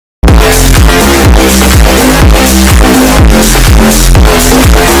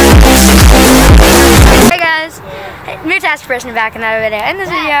test person back in that video. In this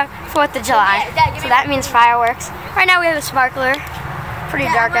video, 4th of July. So that means fireworks. Right now we have a sparkler.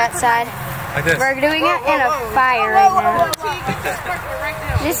 Pretty dark outside. Like this. We're doing it in a fire right now.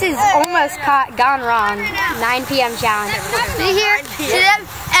 This is almost gone wrong. 9 p.m. challenge. Be here to the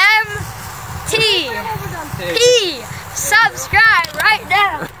MTP. Subscribe right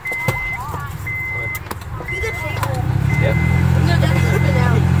now. Yep.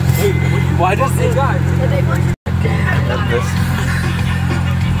 Why does this guy?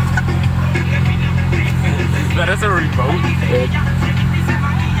 That is a remote.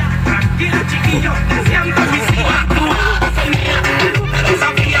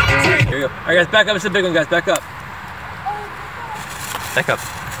 Here we go. Alright guys, back up. It's a big one, guys. Back up. Back up.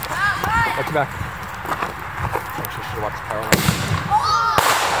 Watch your back. Actually, should watch the power line.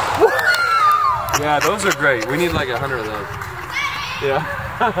 Yeah, those are great. We need like 100 of those. Yeah.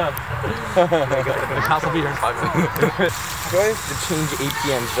 The house will be here in 5 minutes. Do I have to change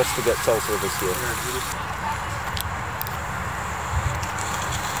APMs just to get cell service here?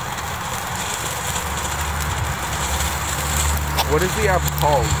 What is the app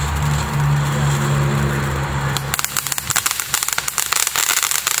called?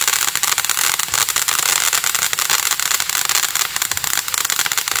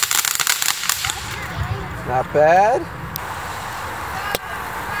 Not bad.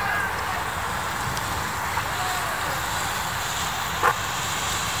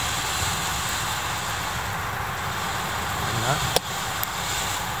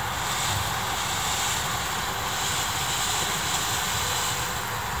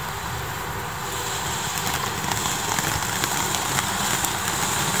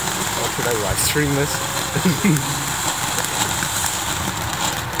 Should I live stream this? Is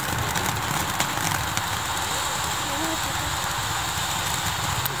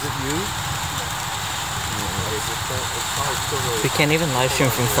it you? We can't even live stream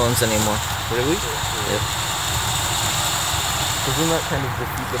from phones anymore. Really? Yeah. Doesn't that kind of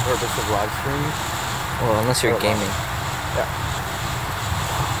defeat the purpose of live streaming? Well, unless you're gaming. Yeah.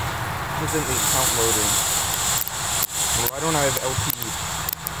 Doesn't the account loading? Why don't I have LTE?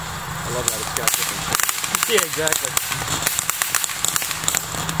 I love that it's got different. Yeah, exactly.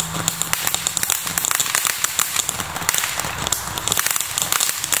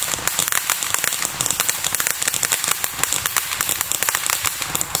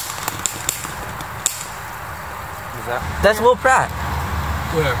 Is that? That's Will Pratt.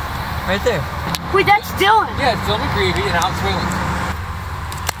 Where? Right there. Wait, that's Dylan. Yeah, it's Dylan McGreevy and Alex Whalen.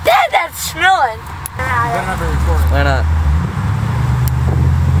 Dad, that's Dylan. You better not be recording. Why not?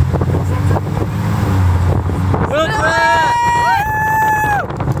 Will Pratt!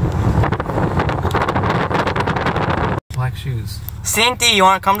 Black shoes. Cynthia, you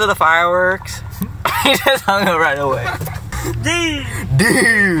want to come to the fireworks? He just hung up right away. Dude!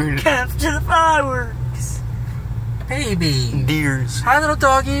 Come to the fireworks! Baby. Deers. Hi, little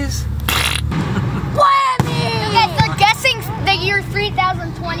doggies. Whammy! Okay, so guessing the year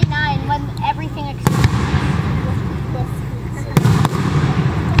 3029 when everything exploded.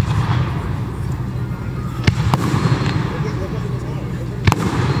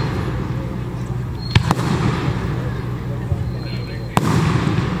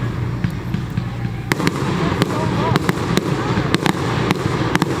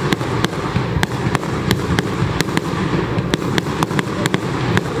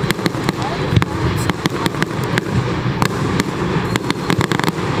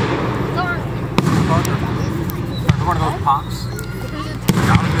 One of those pops.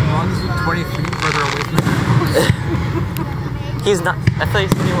 Jonathan runs 20 feet further away from him. He's not. I thought he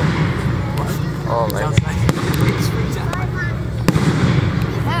said he was. Oh my god.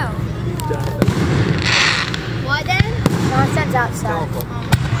 What then? Nonsense outside.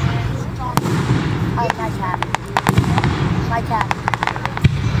 Oh, my cat. My cat.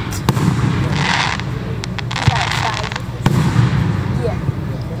 He's outside. Yeah.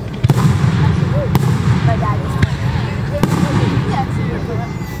 My dad is.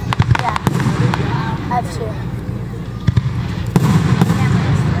 Yeah. That's true.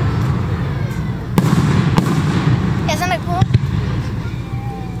 Isn't it cool?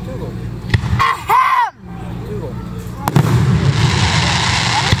 Ahem!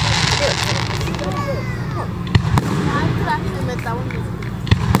 I could actually make that one.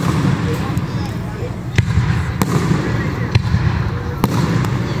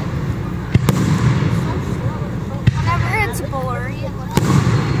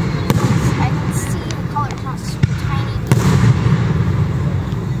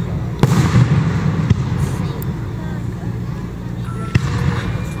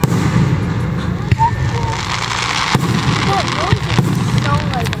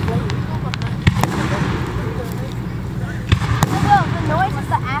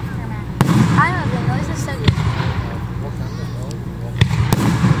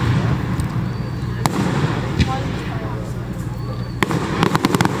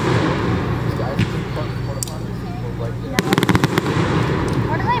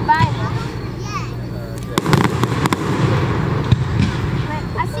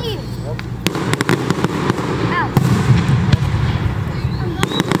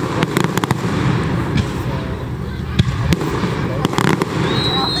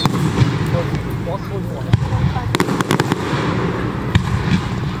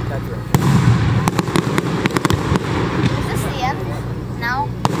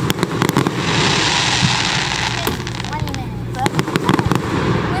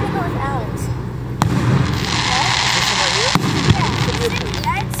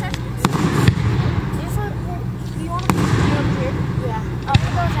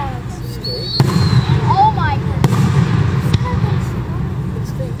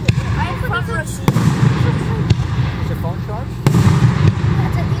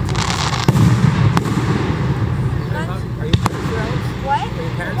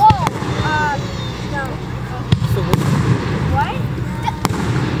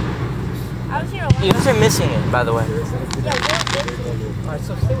 You guys are missing it, by the way. Alright,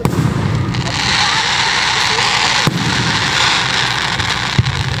 so stay with me.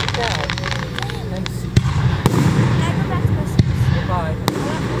 Bye.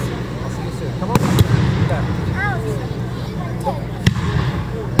 I'll see you soon. Come on. Back.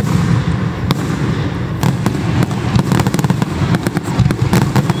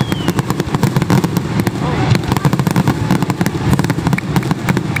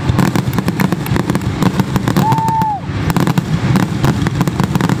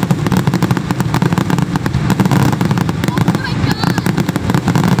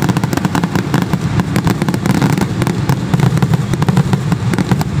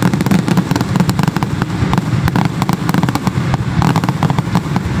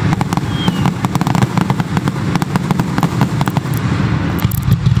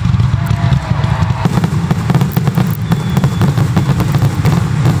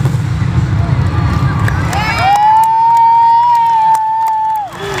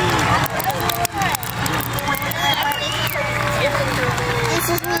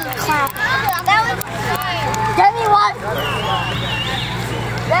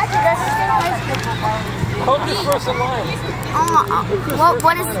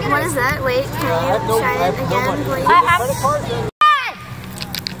 What is that? Wait, can you try it again, please?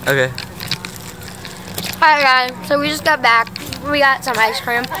 Okay. Alright guys, so we just got back. We got some ice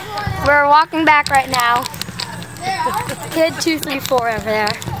cream. We're walking back right now. Kid 234 over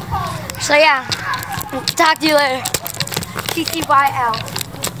there. So yeah, talk to you later. TTYL.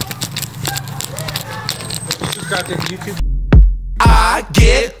 Subscribe to YouTube. I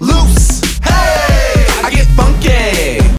get loose. Hey, I get funky.